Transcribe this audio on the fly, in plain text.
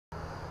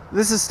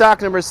This is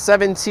stock number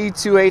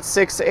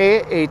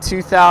 7T286A, a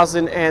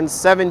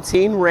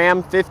 2017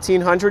 Ram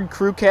 1500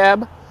 crew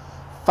cab,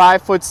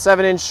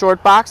 5'7"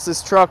 short box.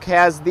 This truck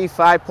has the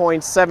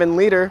 5.7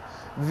 liter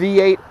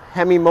V8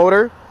 Hemi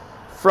motor.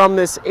 From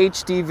this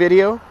HD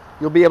video,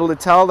 you'll be able to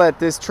tell that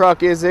this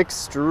truck is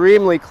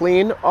extremely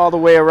clean all the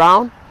way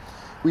around.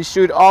 We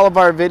shoot all of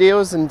our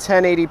videos in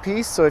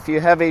 1080p, so if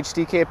you have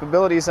HD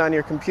capabilities on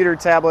your computer,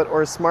 tablet,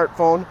 or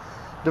smartphone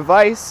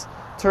device,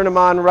 turn them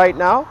on right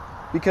now,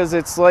 because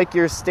it's like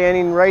you're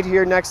standing right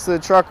here next to the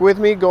truck with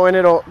me going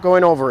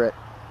over it.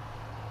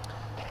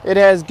 It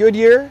has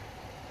Goodyear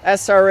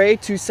SRA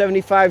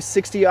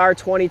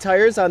 275/60R20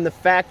 tires on the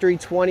factory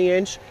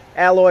 20-inch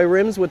alloy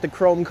rims with the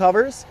chrome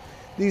covers.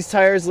 These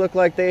tires look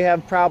like they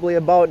have probably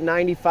about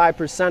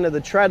 95% of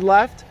the tread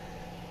left.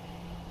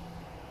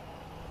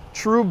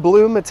 True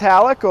blue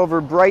metallic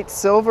over bright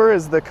silver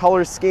is the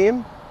color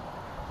scheme.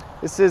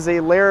 This is a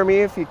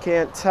Laramie, if you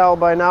can't tell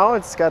by now.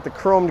 It's got the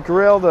chromed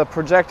grille, the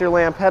projector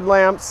lamp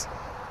headlamps,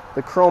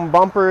 the chrome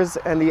bumpers,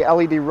 and the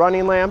LED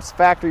running lamps.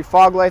 Factory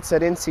fog lights. I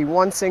didn't see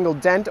one single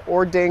dent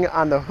or ding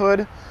on the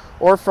hood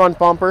or front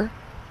bumper.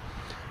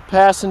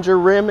 Passenger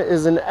rim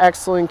is in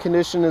excellent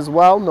condition as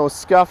well. No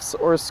scuffs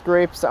or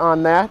scrapes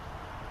on that.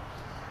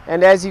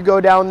 And as you go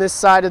down this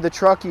side of the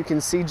truck, you can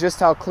see just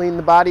how clean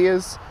the body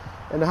is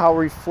and how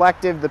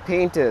reflective the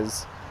paint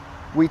is.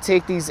 We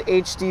take these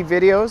HD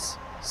videos,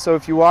 so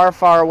if you are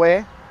far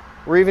away,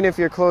 or even if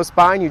you're close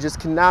by and you just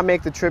cannot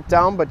make the trip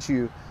down, but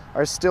you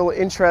are still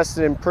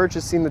interested in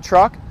purchasing the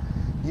truck,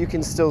 you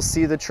can still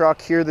see the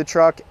truck, hear the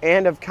truck,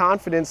 and have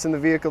confidence in the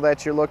vehicle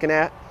that you're looking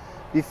at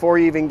before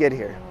you even get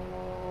here.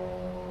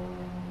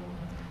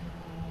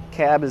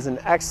 Cab is in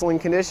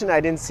excellent condition. I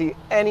didn't see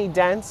any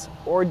dents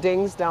or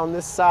dings down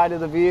this side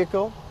of the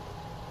vehicle.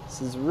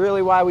 This is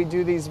really why we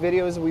do these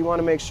videos. We want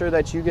to make sure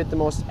that you get the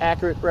most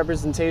accurate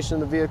representation of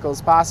the vehicle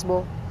as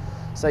possible,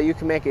 so that you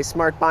can make a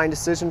smart buying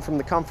decision from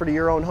the comfort of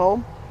your own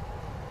home.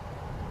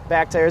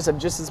 Back tires have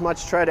just as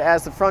much tread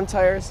as the front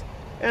tires,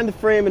 and the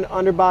frame and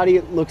underbody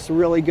looks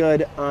really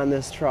good on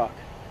this truck.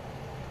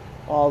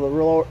 All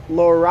the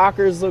lower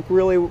rockers look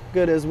really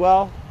good as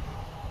well,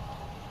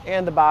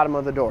 and the bottom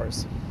of the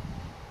doors.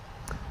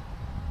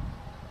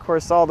 Of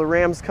course, all the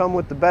Rams come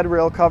with the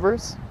Bedrail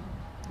covers.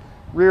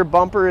 Rear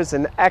bumper is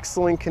in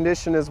excellent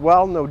condition as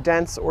well. No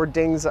dents or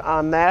dings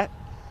on that.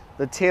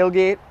 The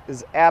tailgate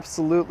is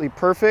absolutely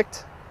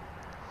perfect.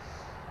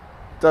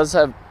 Does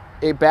have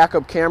a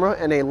backup camera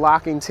and a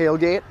locking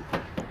tailgate.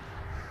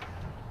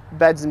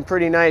 Bed's in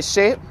pretty nice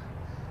shape.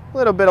 A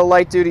little bit of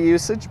light duty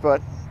usage, but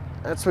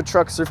that's what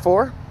trucks are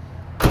for.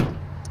 You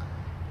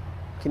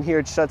can hear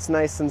it shuts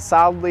nice and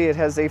solidly. It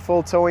has a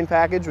full towing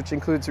package, which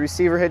includes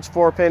receiver hitch,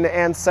 4-pin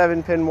and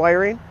 7-pin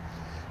wiring.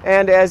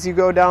 And as you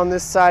go down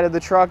this side of the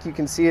truck, you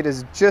can see it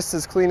is just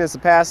as clean as the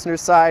passenger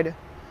side.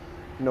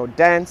 No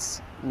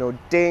dents, no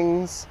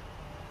dings.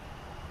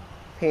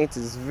 Paint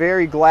is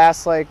very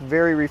glass-like,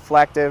 very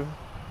reflective.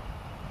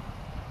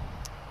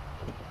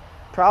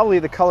 Probably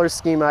the color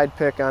scheme I'd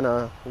pick on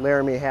a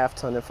Laramie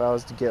half-ton if I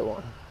was to get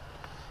one.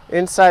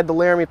 Inside the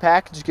Laramie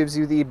package gives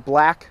you the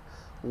black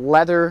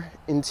leather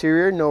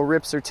interior, no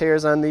rips or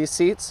tears on these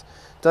seats.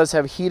 It does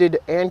have heated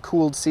and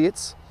cooled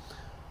seats.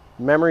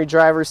 Memory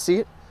driver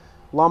seat,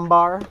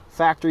 lumbar,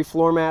 factory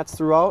floor mats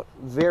throughout,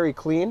 very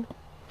clean.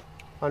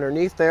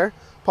 Underneath there,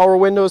 power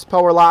windows,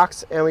 power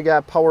locks, and we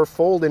got power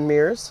fold-in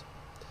mirrors.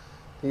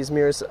 These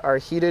mirrors are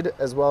heated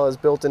as well as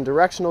built-in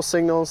directional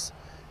signals,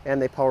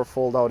 and they power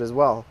fold out as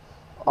well.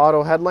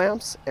 Auto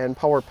headlamps and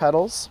power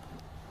pedals.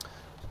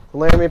 The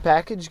Laramie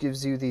package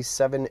gives you the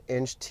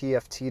 7-inch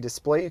TFT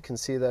display. You can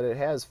see that it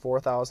has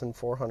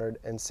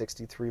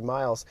 4,463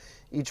 miles.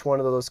 Each one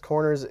of those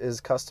corners is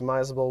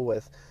customizable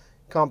with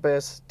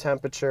compass,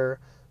 temperature,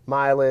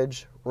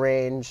 mileage,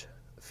 range,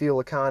 fuel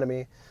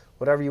economy,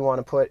 whatever you want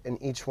to put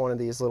in each one of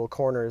these little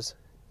corners,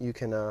 you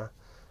can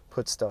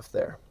put stuff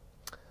there.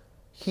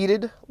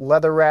 Heated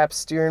leather wrapped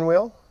steering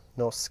wheel,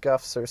 no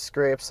scuffs or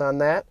scrapes on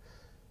that.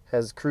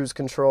 Has cruise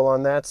control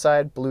on that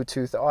side,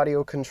 Bluetooth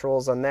audio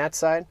controls on that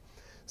side.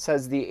 This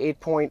has the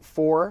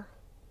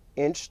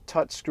 8.4-inch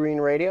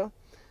touchscreen radio.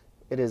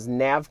 It is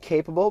nav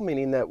capable,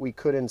 meaning that we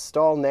could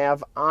install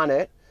nav on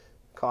it.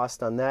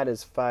 Cost on that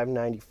is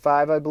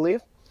 $595, I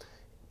believe.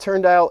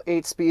 Turn dial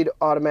 8-speed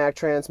automatic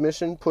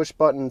transmission, push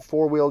button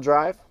 4-wheel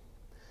drive.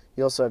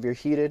 You also have your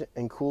heated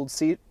and cooled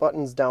seat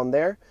buttons down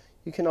there.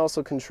 You can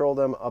also control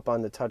them up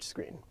on the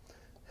touchscreen.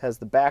 Has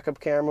the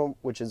backup camera,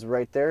 which is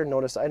right there.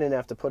 Notice I didn't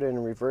have to put it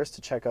in reverse to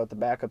check out the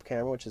backup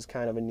camera, which is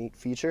kind of a neat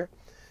feature.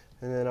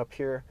 And then up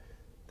here,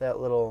 that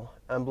little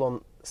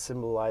emblem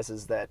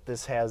symbolizes that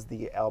this has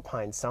the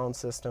Alpine sound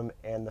system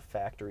and the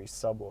factory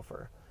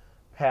subwoofer.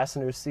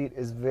 Passenger seat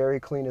is very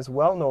clean as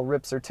well. No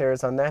rips or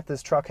tears on that.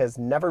 This truck has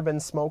never been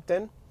smoked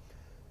in.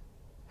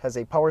 Has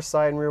a power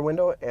slide rear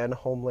window and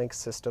Homelink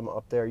system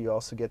up there. You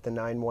also get the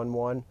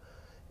 911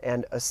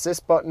 and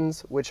assist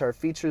buttons, which are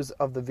features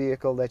of the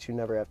vehicle that you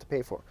never have to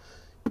pay for.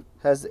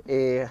 Has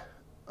a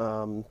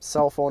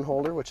cell phone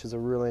holder, which is a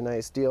really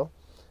nice deal.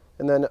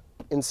 And then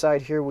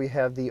inside here we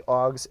have the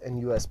AUX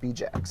and USB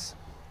jacks.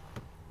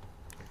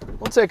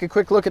 We'll take a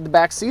quick look at the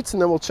back seats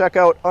and then we'll check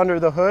out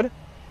under the hood.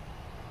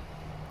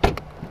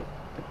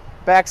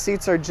 Back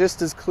seats are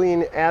just as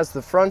clean as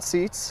the front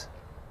seats.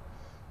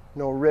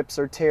 No rips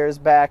or tears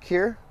back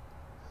here.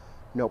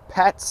 No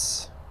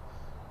pets.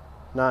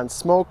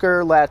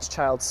 Non-smoker, latch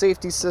child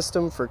safety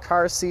system for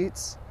car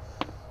seats.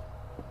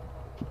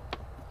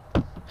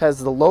 Has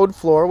the load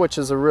floor, which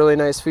is a really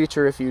nice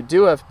feature if you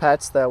do have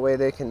pets. That way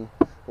they can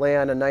lay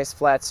on a nice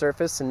flat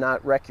surface and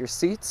not wreck your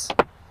seats.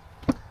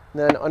 And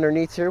then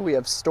underneath here we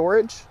have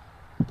storage.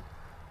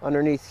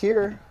 Underneath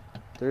here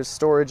there's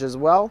storage as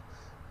well.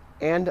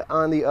 And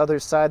on the other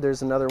side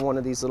there's another one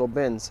of these little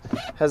bins.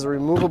 Has a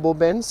removable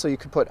bin so you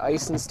could put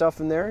ice and stuff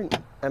in there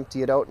and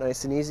empty it out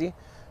nice and easy.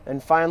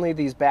 And finally,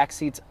 these back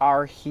seats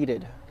are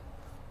heated.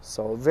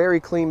 So very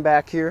clean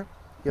back here.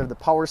 You have the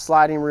power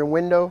sliding rear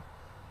window.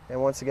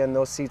 And once again,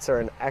 those seats are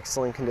in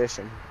excellent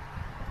condition.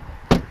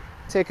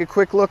 Take a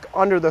quick look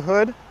under the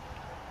hood.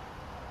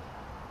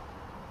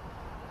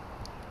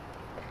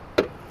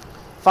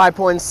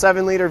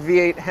 5.7 liter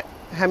V8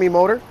 Hemi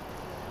motor.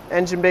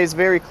 Engine bay is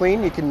very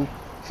clean. You can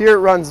hear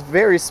it runs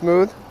very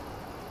smooth.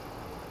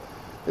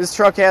 This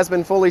truck has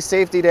been fully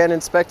safetied and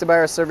inspected by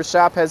our service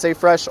shop, has a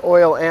fresh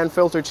oil and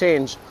filter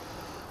change.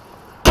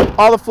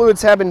 All the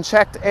fluids have been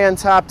checked and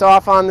topped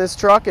off on this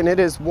truck, and it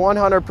is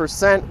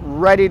 100%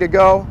 ready to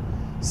go.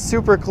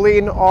 Super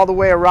clean all the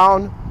way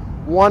around.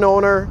 One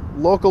owner,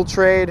 local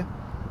trade,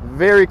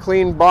 very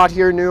clean, bought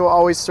here new,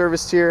 always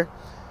serviced here.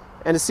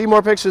 And to see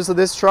more pictures of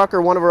this truck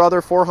or one of our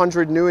other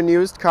 400 new and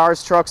used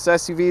cars, trucks,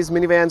 SUVs,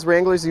 minivans,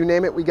 Wranglers, you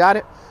name it, we got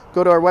it.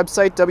 Go to our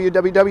website,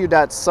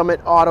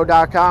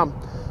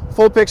 www.summitauto.com.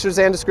 Full pictures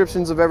and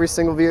descriptions of every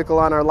single vehicle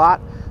on our lot.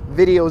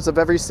 Videos of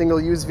every single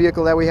used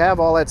vehicle that we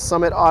have, all at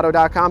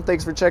summitauto.com.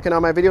 Thanks for checking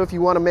out my video. If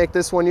you want to make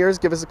this one yours,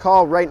 give us a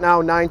call right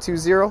now,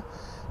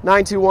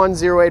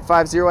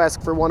 920-921-0850.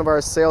 Ask for one of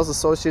our sales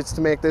associates to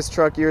make this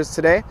truck yours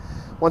today.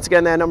 Once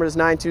again, that number is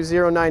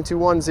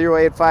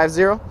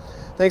 920-921-0850.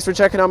 Thanks for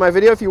checking out my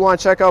video. If you want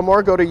to check out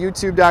more, go to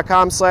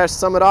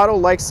youtube.com/summitauto.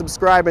 Like,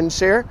 subscribe, and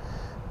share.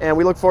 And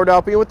we look forward to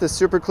helping you with this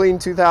super clean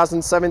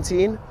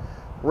 2017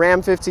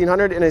 Ram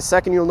 1500. In a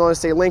second, you'll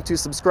notice a link to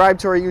subscribe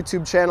to our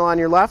YouTube channel on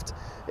your left,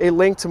 a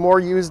link to more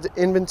used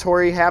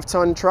inventory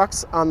half-ton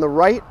trucks on the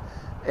right,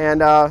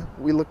 and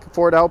we look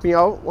forward to helping you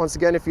out. Once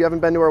again, if you haven't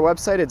been to our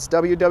website, it's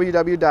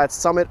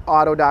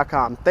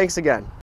www.summitauto.com. Thanks again.